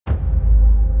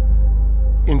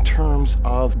In terms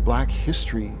of Black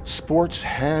history, sports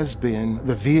has been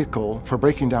the vehicle for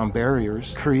breaking down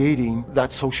barriers, creating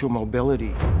that social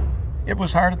mobility. It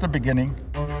was hard at the beginning.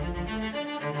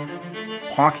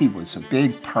 Hockey was a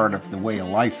big part of the way of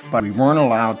life, but we weren't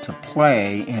allowed to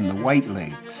play in the white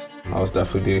leagues. I was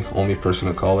definitely the only person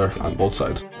of color on both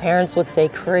sides. Parents would say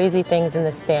crazy things in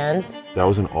the stands. That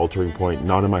was an altering point,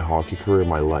 not in my hockey career, in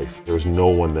my life. There was no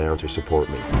one there to support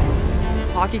me.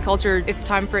 Hockey culture, it's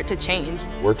time for it to change.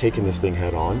 We're taking this thing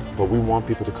head on, but we want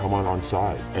people to come on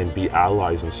side and be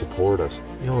allies and support us.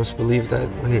 You almost believe that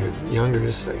when you're younger,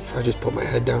 it's like, if I just put my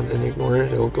head down and ignore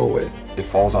it, it'll go away. It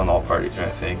falls on all parties, and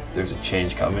I think there's a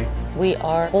change coming. We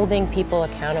are holding people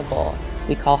accountable.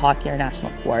 We call hockey our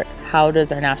national sport. How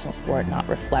does our national sport not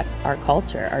reflect our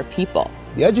culture, our people?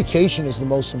 The education is the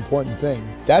most important thing.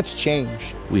 That's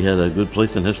changed. We had a good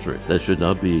place in history that should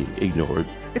not be ignored.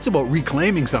 It's about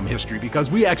reclaiming some history because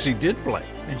we actually did play.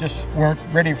 They just weren't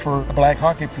ready for a Black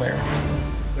hockey player.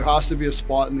 There has to be a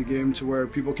spot in the game to where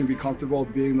people can be comfortable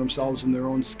being themselves in their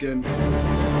own skin.